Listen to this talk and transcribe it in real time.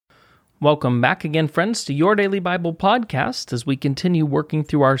Welcome back again, friends, to Your Daily Bible Podcast as we continue working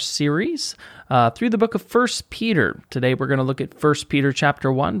through our series through the book of 1 Peter. Today we're going to look at 1 Peter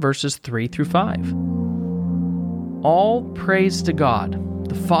chapter 1, verses 3 through 5. All praise to God,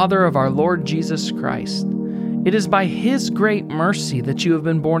 the Father of our Lord Jesus Christ. It is by His great mercy that you have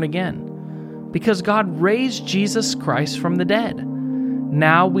been born again, because God raised Jesus Christ from the dead.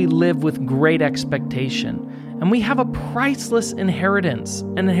 Now we live with great expectation, and we have a priceless inheritance,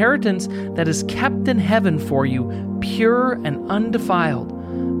 an inheritance that is kept in heaven for you, pure and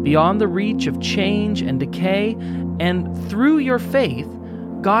undefiled, beyond the reach of change and decay, and through your faith,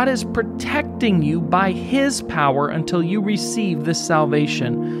 God is protecting you by His power until you receive this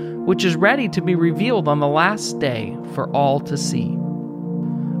salvation, which is ready to be revealed on the last day for all to see.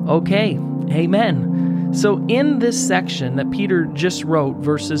 Okay, amen. So in this section that Peter just wrote,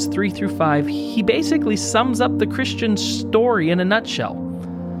 verses 3 through 5, he basically sums up the Christian story in a nutshell.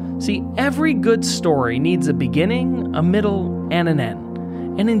 See, every good story needs a beginning, a middle, and an end.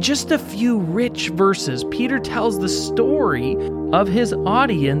 And in just a few rich verses, Peter tells the story of his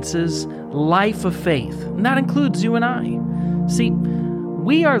audience's life of faith. And that includes you and I. See,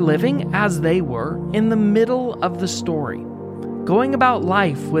 we are living as they were in the middle of the story, going about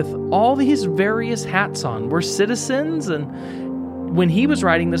life with all these various hats on. We're citizens, and when he was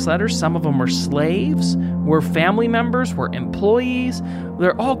writing this letter, some of them were slaves, were family members, were employees. There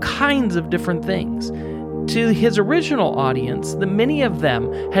are all kinds of different things. To his original audience, many of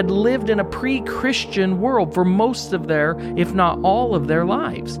them had lived in a pre-Christian world for most of their, if not all of their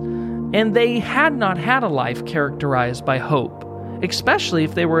lives. And they had not had a life characterized by hope, especially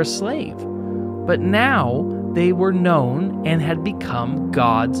if they were a slave. But now they were known and had become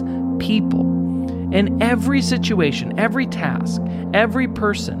God's people. And every situation, every task, every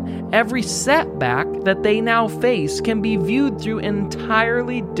person, every setback that they now face can be viewed through an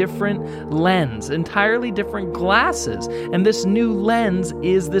entirely different lens, entirely different glasses. And this new lens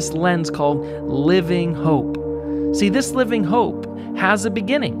is this lens called living hope. See, this living hope has a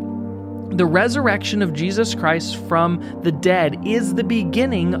beginning. The resurrection of Jesus Christ from the dead is the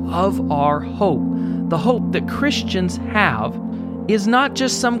beginning of our hope. The hope that Christians have is not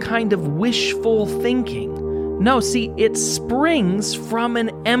just some kind of wishful thinking. No, see, it springs from an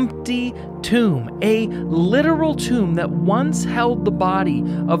empty tomb, a literal tomb that once held the body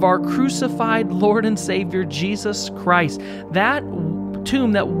of our crucified Lord and Savior Jesus Christ. That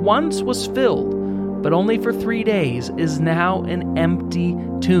tomb that once was filled, but only for 3 days, is now an empty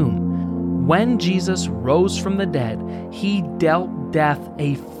tomb. When Jesus rose from the dead, He dealt death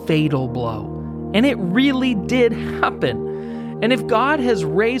a fatal blow. And it really did happen. And if God has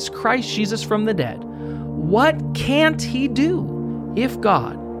raised Christ Jesus from the dead, what can't He do? If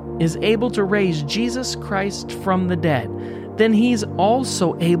God is able to raise Jesus Christ from the dead, then He's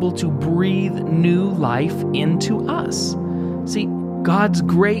also able to breathe new life into us. See, God's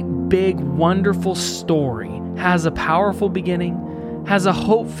great, big, wonderful story has a powerful beginning, has a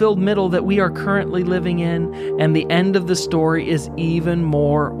hope-filled middle that we are currently living in, and the end of the story is even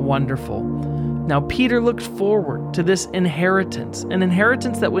more wonderful. Now, Peter looked forward to this inheritance, an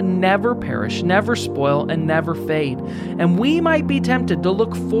inheritance that would never perish, never spoil, and never fade. And we might be tempted to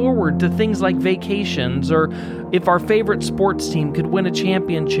look forward to things like vacations, or if our favorite sports team could win a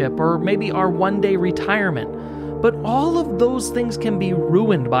championship, or maybe our one-day retirement. But all of those things can be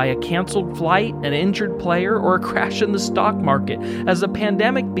ruined by a canceled flight, an injured player, or a crash in the stock market. As the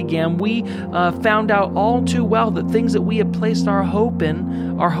pandemic began, we found out all too well that things that we had placed our hope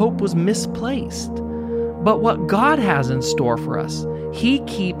in, our hope was misplaced. But what God has in store for us, He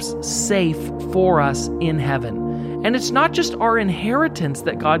keeps safe for us in heaven. And it's not just our inheritance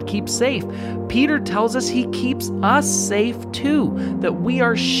that God keeps safe. Peter tells us He keeps us safe too, that we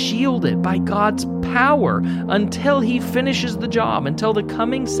are shielded by God's power until He finishes the job, until the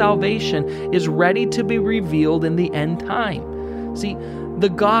coming salvation is ready to be revealed in the end time. See, the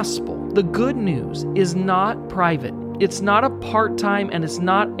gospel, the good news, is not private. It's not a part-time, and it's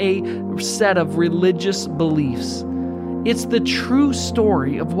not a set of religious beliefs. It's the true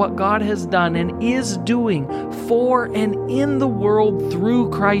story of what God has done and is doing for and in the world through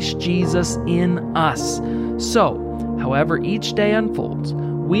Christ Jesus in us. So, however each day unfolds,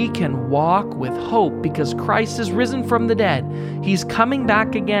 we can walk with hope because Christ is risen from the dead. He's coming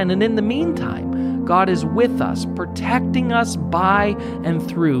back again, and in the meantime, God is with us, protecting us by and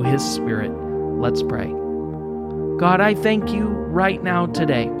through His Spirit. Let's pray. God, I thank You right now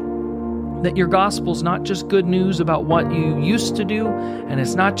today that Your gospel's not just good news about what You used to do, and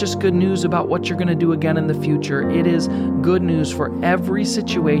it's not just good news about what You're going to do again in the future. It is good news for every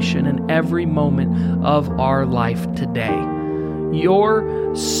situation and every moment of our life today.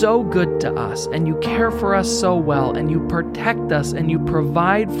 You're so good to us, and you care for us so well, and you protect us, and you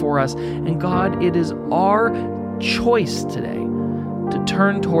provide for us. And God, it is our choice today to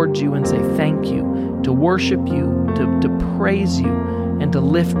turn towards you and say thank you, to worship you, to praise you, and to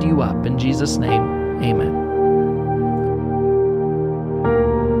lift you up. In Jesus' name, amen.